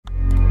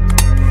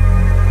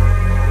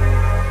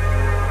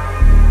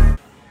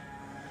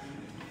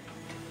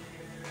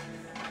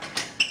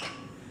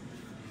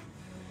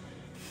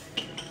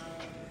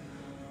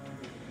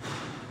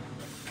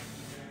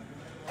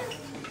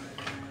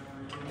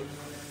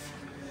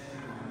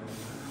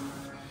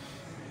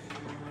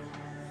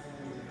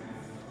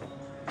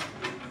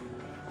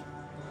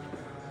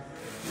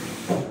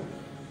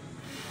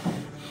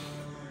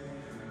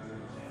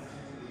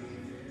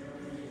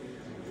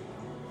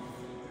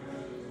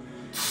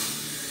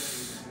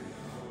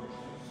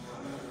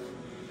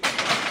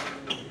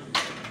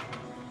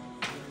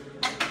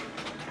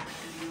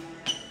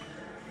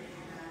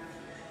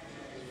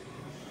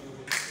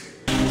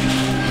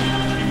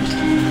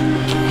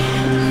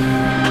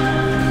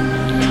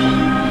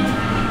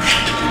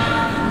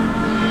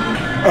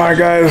Alright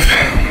guys,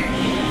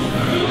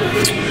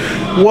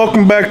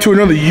 welcome back to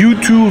another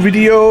YouTube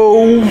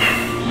video.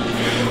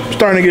 I'm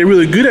starting to get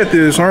really good at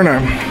this, aren't I?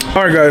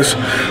 Alright guys,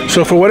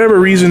 so for whatever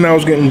reason I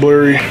was getting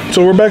blurry.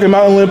 So we're back at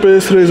Mount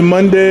Olympus. Today's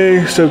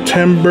Monday,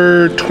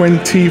 September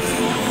 20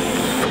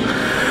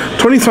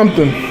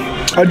 something.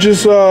 I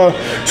just,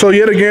 so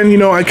yet again, you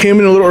know, I came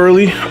in a little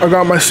early. I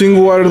got my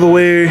single out of the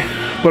way,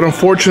 but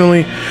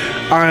unfortunately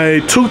I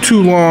took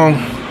too long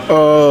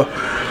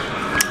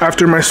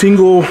after my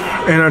single,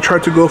 and I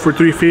tried to go for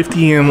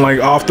 350 and like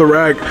off the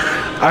rack,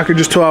 I could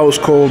just tell I was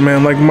cold,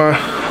 man. Like my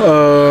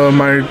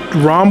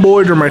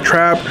rhomboid or my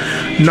trap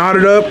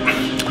knotted up,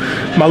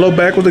 my low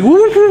back was like woo,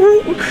 woo,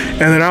 woo,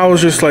 and then I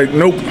was just like,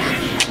 nope,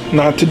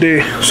 not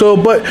today. So,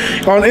 but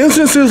on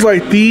instances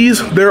like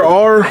these, there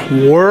are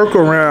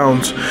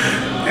workarounds,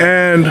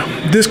 and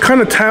this kind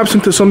of taps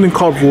into something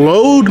called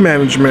load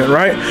management,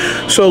 right?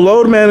 So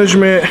load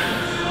management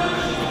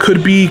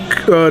could be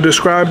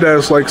described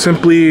as like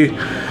simply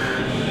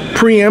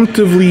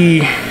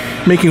preemptively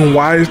making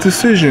wise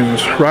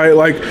decisions, right?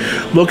 Like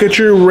look at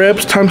your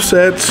reps times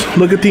sets,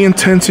 look at the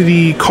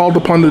intensity called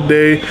upon the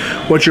day,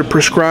 what you're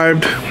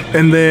prescribed,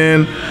 and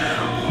then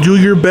do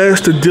your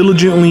best to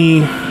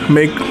diligently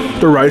make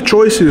the right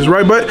choices,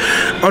 right? But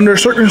under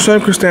certain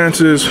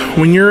circumstances,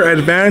 when you're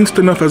advanced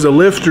enough as a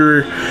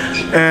lifter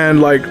and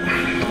like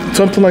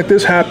something like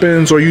this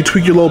happens, or you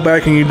tweak your low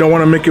back and you don't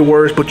want to make it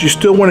worse, but you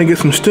still want to get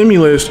some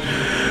stimulus,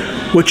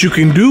 what you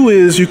can do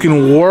is you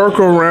can work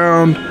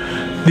around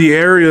the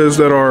areas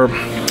that are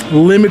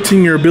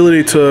limiting your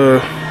ability to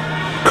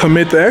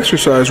commit the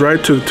exercise,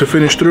 right? To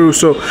finish through.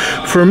 So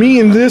for me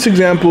in this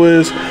example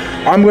is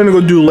I'm going to go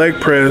do leg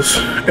press,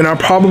 and I'll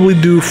probably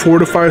do 4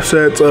 to 5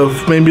 sets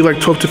of maybe like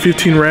 12 to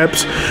 15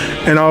 reps,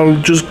 and I'll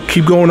just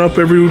keep going up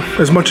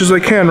as much as I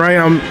can, right?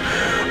 I'm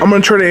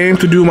going to try to aim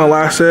to do my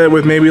last set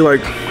with maybe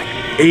like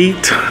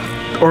 8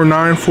 or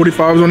 9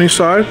 45s on each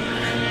side.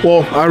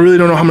 Well, I really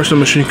don't know how much the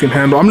machine can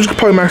handle. I'm just gonna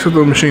probably max out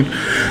the machine.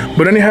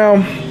 But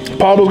anyhow,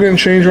 Pablo's getting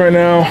changed right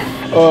now.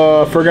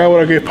 Forgot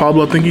what I gave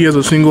Pablo. I think he has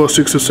a single of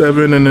 6 to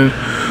 7 and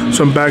then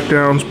some back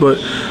downs. But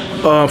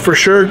for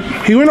sure,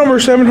 he went over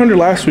 700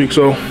 last week.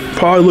 So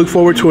probably look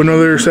forward to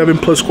another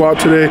 7+ squat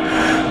today.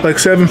 Like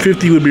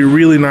 750 would be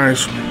really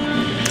nice.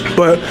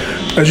 But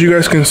as you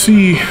guys can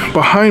see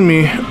behind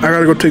me, I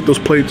gotta go take those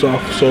plates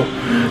off, so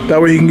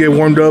that way he can get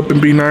warmed up and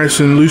be nice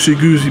and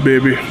loosey-goosey,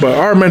 baby. But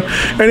all right,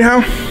 man.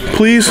 Anyhow,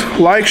 please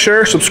like,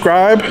 share,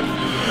 subscribe.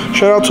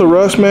 Shout out to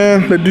Russ,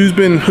 man. That dude's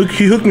been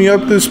he hooked me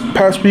up this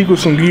past week with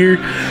some gear.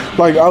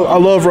 Like I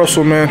love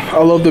Russell, man.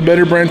 I love the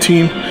Better Brand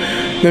team.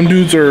 Them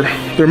dudes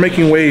they're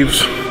making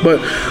waves. But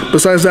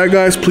besides that,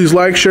 guys, please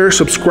like, share,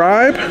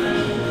 subscribe.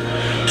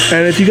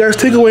 And if you guys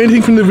take away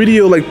anything from the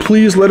video, like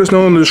please let us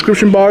know in the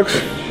description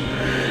box.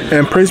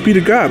 And praise be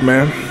to God,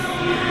 man.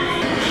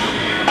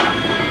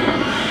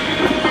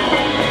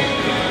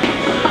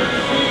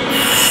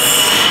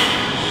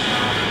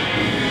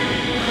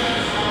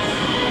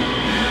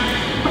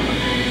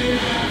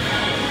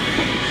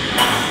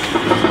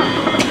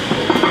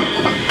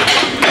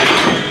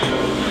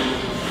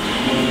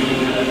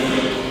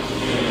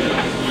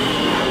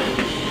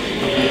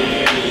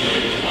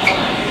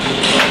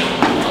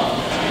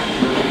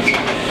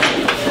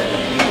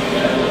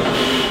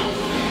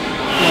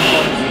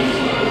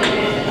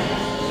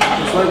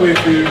 Lightweight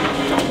for you.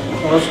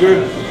 Oh, that's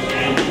good.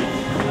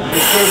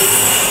 That's good.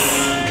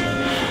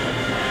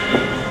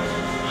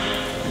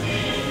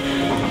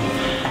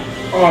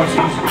 Oh, it's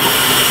easy.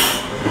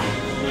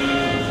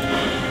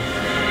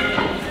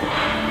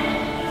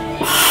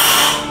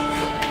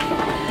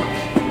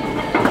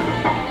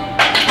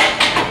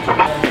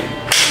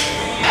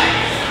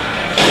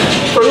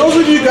 For those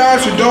of you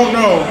guys who don't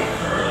know,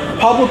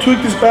 Pablo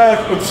tweaked his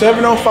back with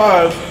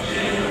 705.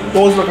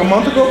 What was it, like a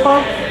month ago,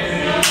 Pop?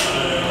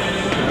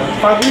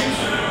 5 weeks?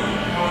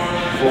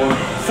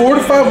 4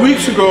 to 5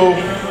 weeks ago,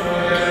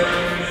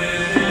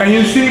 and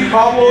you see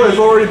Pablo is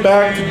already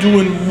back to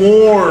doing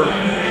more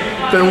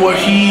than what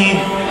he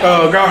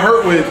got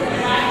hurt with.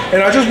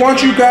 And I just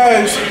want you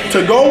guys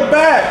to go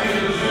back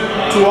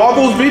to all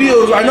those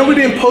videos. I know we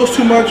didn't post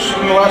too much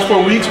in the last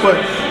 4 weeks, but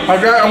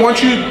I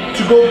want you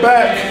to go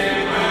back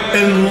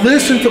and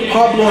listen to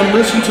Pablo and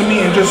listen to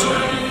me and just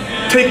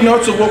take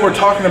notes of what we're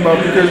talking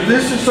about, because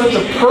this is such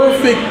a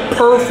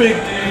perfect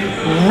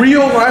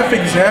real life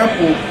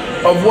example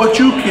of what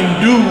you can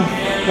do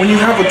when you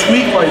have a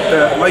tweak like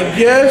that. Like,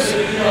 yes,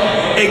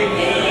 it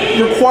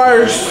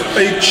requires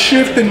a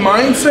shift in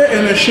mindset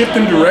and a shift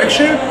in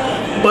direction,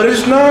 but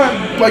it's not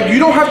like you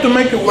don't have to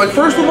make it. Like,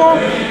 first of all,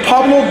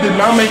 Pablo did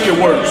not make it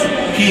worse.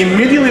 He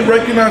immediately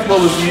recognized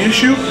what was the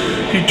issue.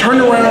 He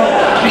turned around,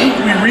 we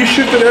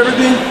reshifted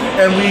everything,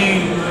 and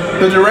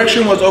the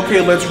direction was,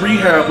 okay, let's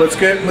rehab,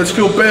 let's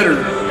feel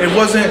better. It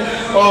wasn't,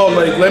 oh,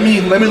 like let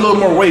me load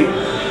more weight.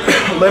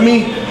 let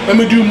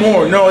me do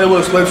more. No, it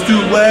was let's do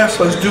less,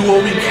 let's do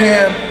what we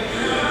can.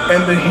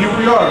 And then here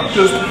we are,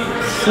 just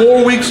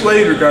 4 weeks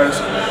later, guys.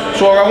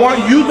 So I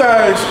want you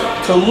guys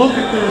to look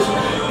at this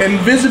and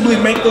visibly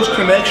make those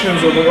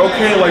connections of like,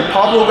 okay, like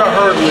Pablo got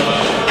hurt with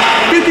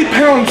 50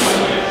 pounds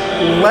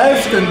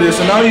less than this,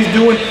 and now he's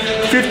doing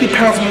 50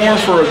 pounds more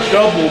for a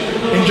double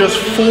in just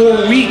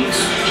 4 weeks.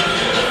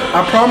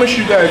 I promise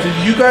you guys,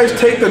 if you guys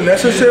take the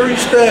necessary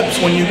steps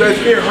when you guys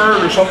get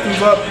hurt or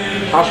something's up,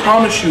 I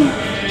promise you,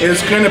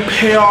 it's gonna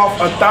pay off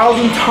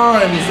 1,000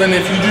 times than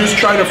if you just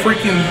try to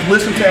freaking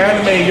listen to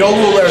anime,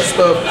 YOLO that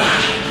stuff,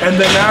 and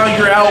then now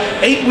you're out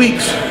 8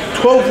 weeks,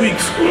 12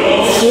 weeks,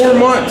 4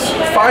 months,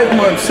 5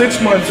 months, 6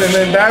 months, and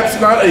then that's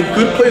not a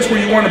good place where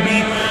you want to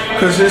be,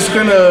 because it's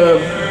gonna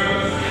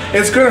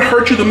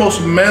hurt you the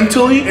most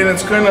mentally, and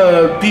it's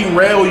gonna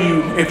derail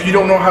you if you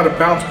don't know how to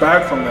bounce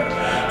back from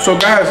that. So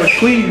guys, like,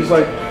 please,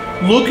 like,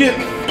 look at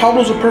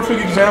Pablo's a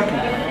perfect example.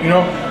 You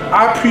know,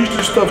 I preach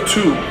this stuff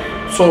too.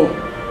 So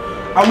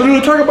I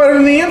literally talk about it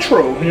in the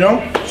intro, you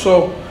know?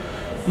 So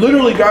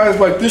literally, guys,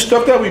 like, this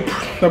stuff that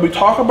we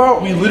talk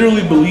about, we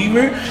literally believe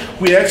it,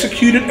 we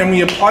execute it, and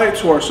we apply it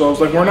to ourselves.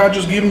 Like, we're not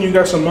just giving you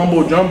guys some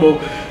mumbo jumbo,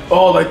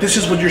 oh, like, this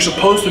is what you're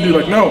supposed to do.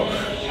 Like, no.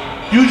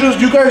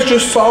 You guys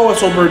just saw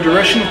us over a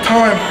duration of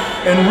time,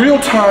 in real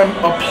time,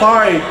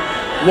 apply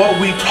what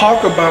we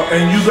talk about,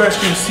 and you guys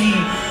can see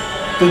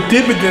the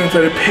dividends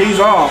that it pays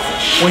off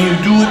when you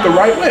do it the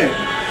right way.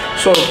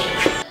 So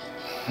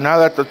now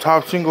that the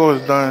top single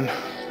is done,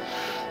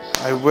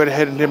 I went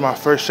ahead and did my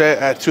first set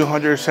at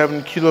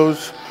 270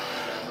 kilos,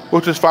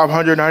 which is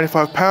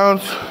 595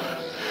 pounds.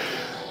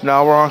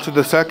 Now we're on to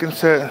the second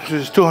set, which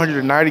is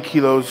 290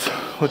 kilos,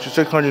 which is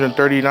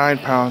 639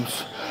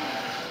 pounds.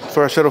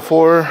 For a set of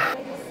 4.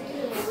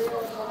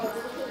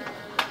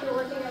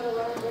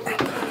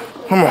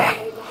 Come on.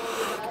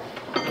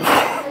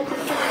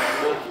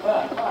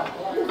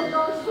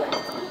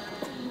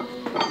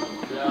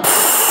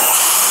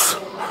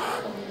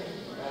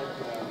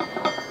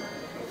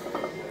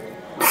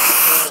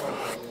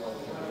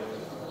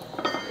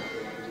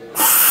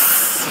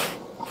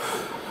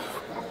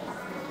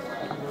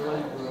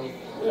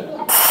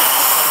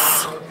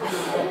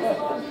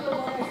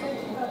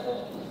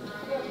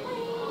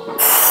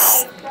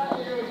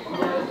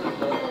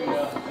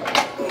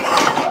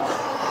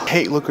 I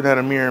hate looking at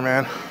a mirror,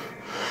 man.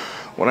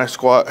 When I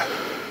squat,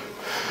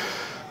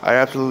 I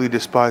absolutely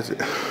despise it.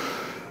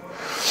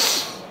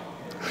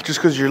 Just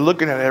because you're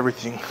looking at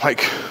everything.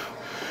 Like,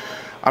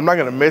 I'm not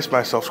gonna miss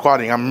myself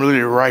squatting. I'm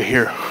really right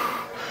here.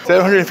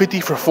 750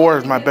 for 4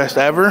 is my best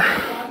ever,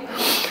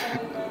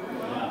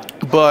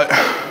 but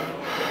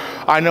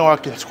I know I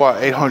can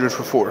squat 800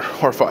 for 4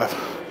 or 5.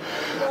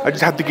 I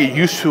just have to get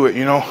used to it,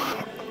 you know.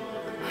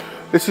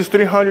 This is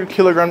 300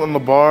 kilograms on the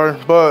bar,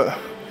 but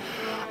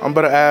I'm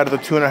about to add the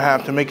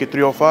 2.5 to make it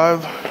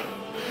 305.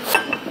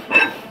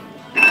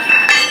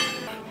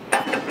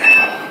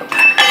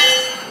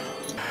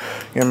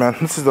 Yeah, man,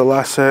 this is the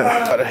last set.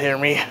 Better hear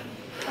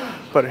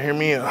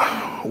me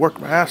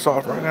work my ass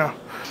off right now.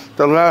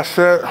 The last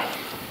set,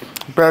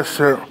 best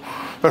set.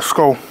 Let's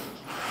go.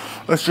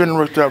 Let's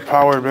generate that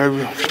power,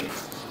 baby.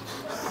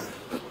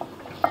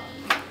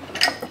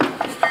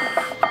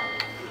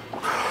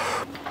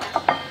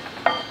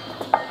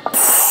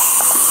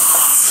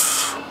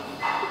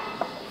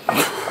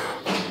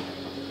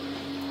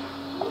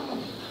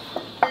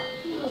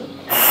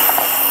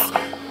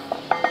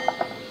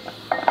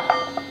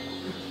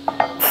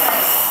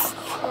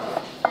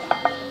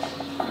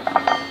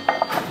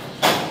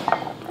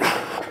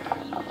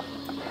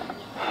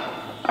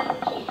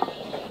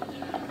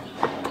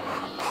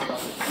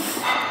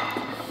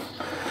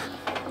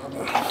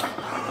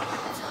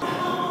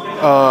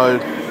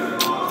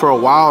 For a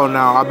while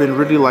now, I've been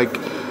really like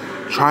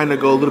trying to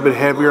go a little bit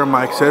heavier on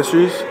my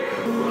accessories,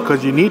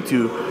 because you need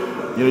to.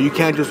 You know, you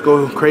can't just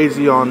go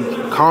crazy on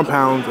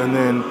compounds and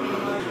then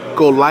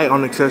go light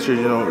on accessories.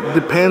 You know, it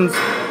depends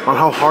on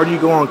how hard you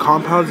go on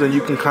compounds, and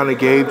you can kind of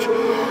gauge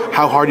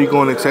how hard you go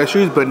on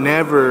accessories, but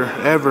never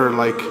ever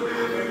like,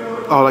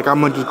 oh, like I'm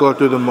gonna just go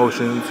through the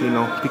motions, you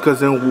know, because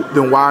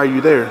then why are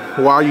you there?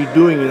 Why are you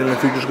doing it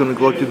if you're just gonna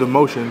go through the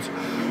motions?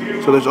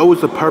 So there's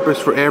always a purpose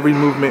for every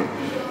movement,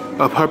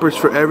 a purpose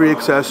for every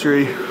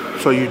accessory.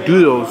 So you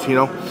do those, you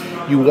know.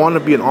 You want to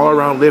be an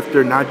all-around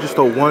lifter, not just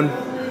a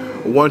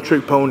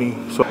one-trick pony.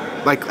 So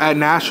like at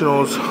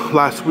Nationals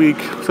last week,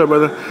 what's up,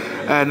 brother?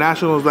 At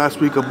Nationals last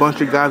week, a bunch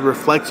of guys were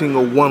flexing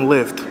a one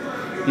lift.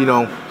 You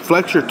know,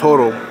 flex your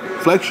total,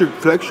 flex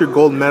your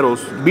gold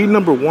medals. Be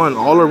number one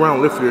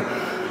all-around lifter.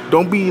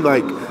 Don't be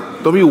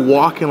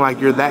walking like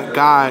you're that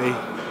guy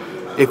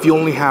if you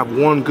only have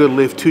one good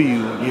lift to you.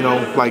 You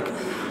know, like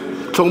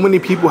so many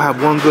people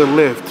have one good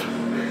lift.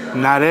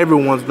 Not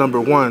everyone's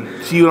number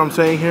one. See what I'm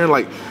saying here?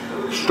 Like,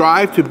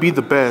 strive to be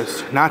the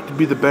best, not to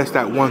be the best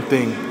at one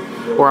thing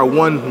or at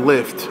one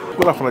lift.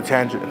 Went off on a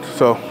tangent.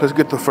 So let's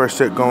get the first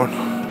set going.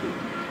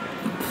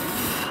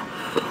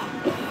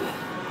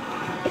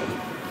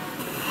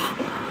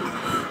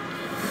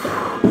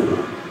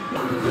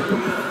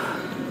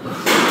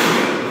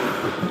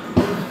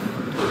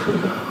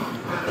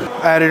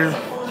 Added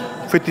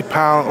 50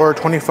 pound or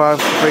 25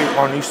 weight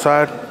on each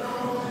side.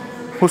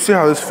 We'll see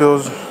how this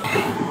feels.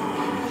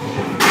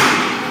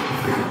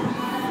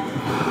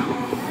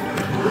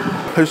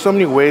 There's so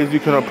many ways you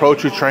can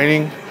approach your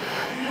training.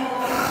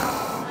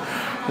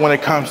 when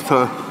it comes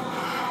to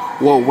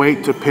what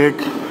weight to pick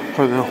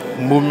for the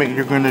movement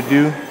you're gonna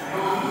do.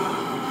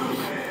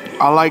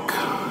 I like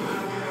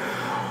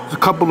a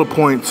couple of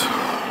points,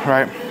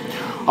 right?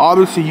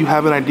 Obviously, you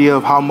have an idea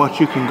of how much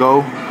you can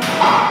go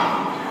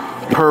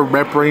per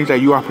rep range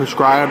that you are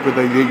prescribed or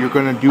that you're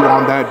gonna do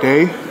on that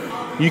day.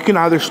 You can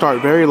either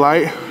start very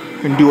light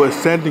and do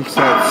ascending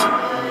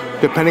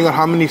sets. Depending on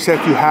how many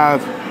sets you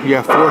have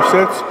 4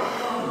 sets.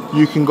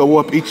 You can go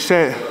up each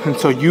set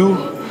until you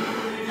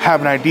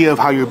have an idea of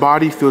how your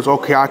body feels.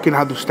 Okay, I can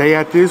either stay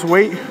at this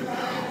weight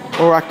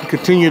or I can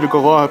continue to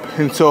go up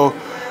until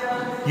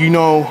you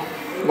know,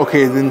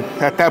 okay, then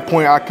at that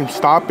point I can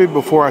stop it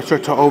before I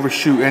start to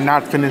overshoot and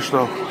not finish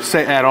the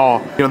set at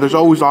all. You know, there's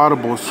always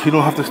audibles. You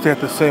don't have to stay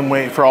at the same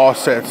weight for all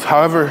sets.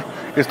 However,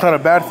 it's not a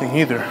bad thing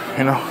either,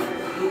 you know.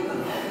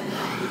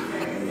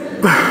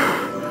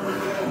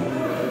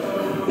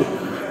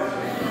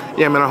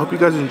 Yeah, man, I hope you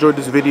guys enjoyed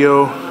this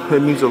video.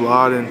 It means a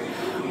lot, and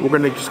we're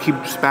gonna just keep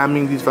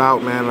spamming these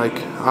out, man. Like,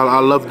 I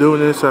love doing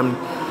this.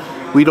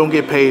 We don't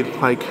get paid.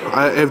 Like,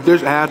 if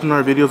there's ads in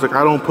our videos, like,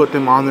 I don't put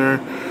them on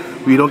there.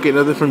 We don't get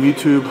nothing from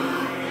YouTube.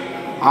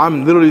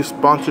 I'm literally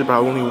sponsored by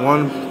only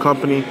one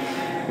company,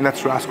 and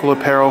that's Rascal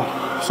Apparel.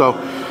 So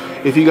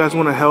if you guys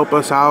want to help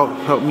us out,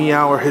 help me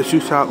out, or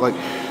Jesus out, like,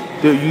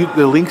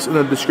 the links in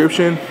the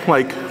description,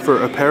 like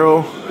for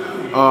apparel,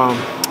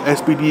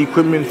 SBD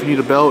equipment, if you need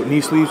a belt,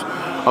 knee sleeves.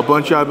 A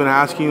bunch of y'all have been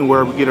asking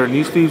where we get our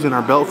knee sleeves and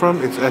our belt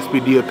from. It's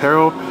SBD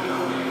Apparel.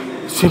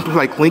 Simply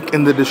like link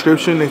in the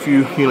description. If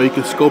you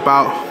can scope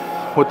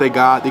out what they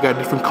got. They got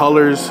different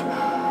colors,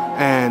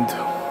 and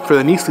for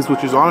the knee sleeves,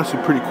 which is honestly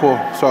pretty cool.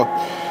 So,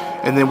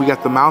 and then we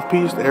got the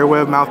mouthpiece, the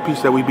Airwave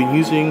mouthpiece that we've been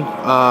using.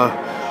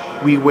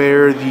 We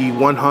wear the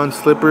 100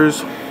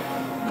 slippers.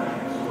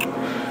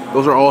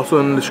 Those are also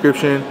in the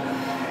description.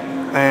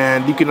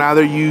 And you can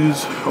either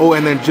use,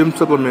 and then Jym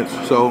Supplements.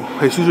 So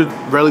Jesus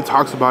rarely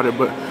talks about it,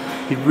 but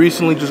he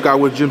recently just got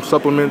with Jym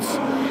Supplements.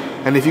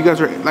 And if you guys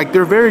are, like,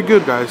 they're very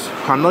good, guys.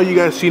 I know you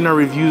guys seen our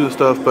reviews and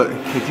stuff, but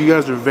if you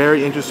guys are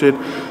very interested,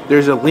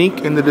 there's a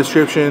link in the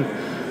description.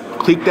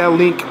 Click that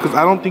link, because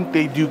I don't think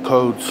they do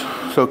codes.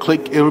 So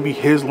click, it'll be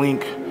his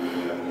link.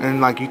 And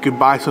like, you could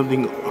buy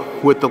something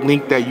with the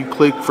link that you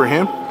click for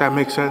him. That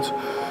makes sense.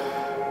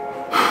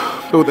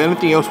 But with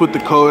anything else with the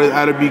code, it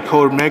either be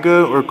code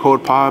MEGA or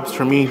code POBS.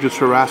 For me, just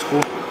for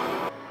Rascal.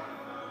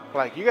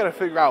 Like, you gotta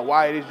figure out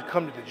why it is you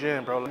come to the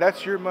gym, bro.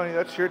 That's your money,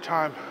 that's your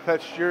time,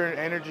 that's your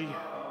energy.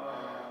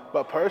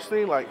 But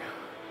personally, like,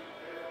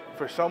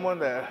 for someone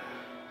that,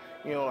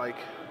 you know, like,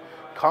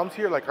 comes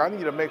here, like, I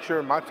need to make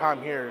sure my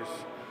time here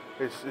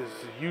is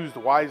used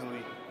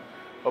wisely,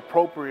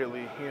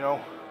 appropriately, you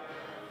know,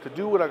 to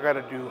do what I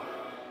gotta do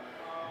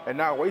and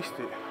not waste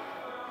it.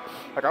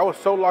 Like, I was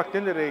so locked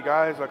in today,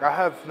 guys. Like, I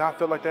have not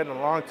felt like that in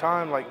a long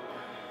time. Like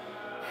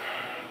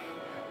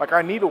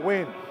I need to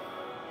win.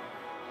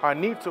 I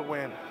need to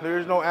win.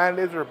 There's no and,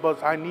 ifs, or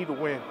buts. I need to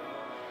win.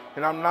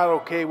 And I'm not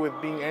okay with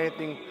being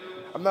anything.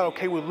 I'm not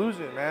okay with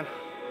losing, man.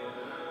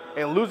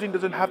 And losing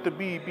doesn't have to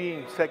be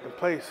being second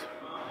place.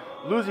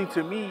 Losing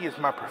to me is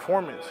my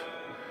performance.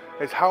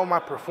 It's how am I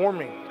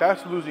performing.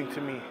 That's losing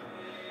to me.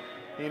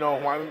 You know,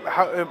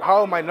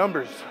 how are my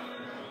numbers?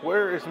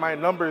 Where is my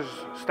numbers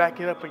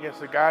stacking up against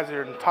the guys that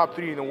are in the top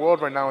 3 in the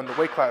world right now in the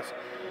weight class?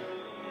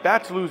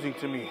 That's losing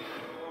to me.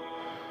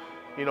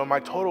 You know, my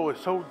total is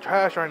so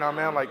trash right now,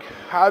 man. Like,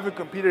 I haven't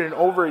competed in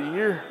over a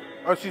year.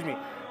 Oh, excuse me,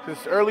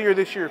 since earlier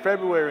this year,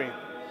 February.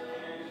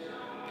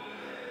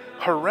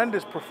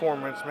 Horrendous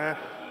performance, man.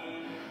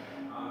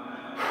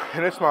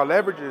 And it's my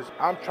leverages.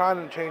 I'm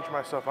trying to change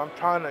myself. I'm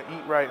trying to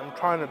eat right. I'm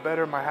trying to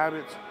better my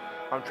habits.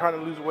 I'm trying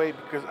to lose weight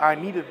because I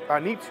need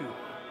to.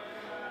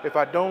 If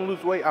I don't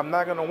lose weight, I'm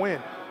not gonna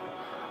win.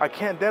 I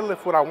can't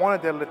deadlift what I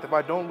want to deadlift if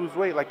I don't lose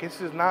weight. Like,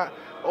 this is not,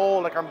 oh,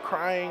 like, I'm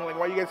crying, like,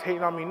 why you guys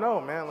hating on me? No,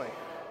 man, like,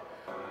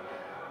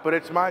 but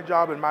it's my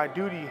job and my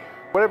duty.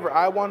 Whatever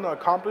I want to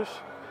accomplish,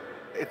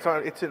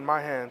 it's in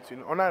my hands, you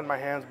know, or not in my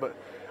hands, but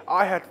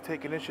I have to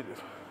take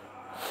initiative.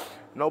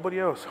 Nobody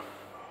else.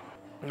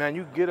 Man,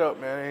 you get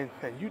up, man,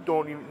 and you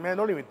don't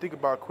even think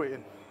about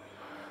quitting.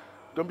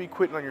 Don't be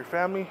quitting on your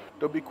family.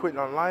 Don't be quitting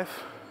on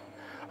life.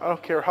 I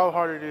don't care how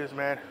hard it is,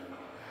 man.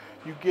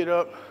 You get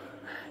up,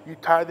 you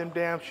tie them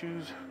damn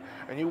shoes,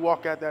 and you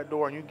walk out that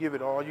door and you give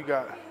it all you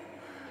got.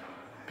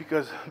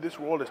 Because this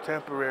world is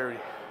temporary,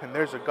 and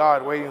there's a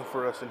God waiting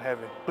for us in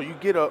heaven. So you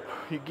get up,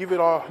 you give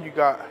it all you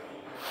got.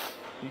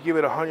 You give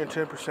it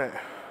 110%.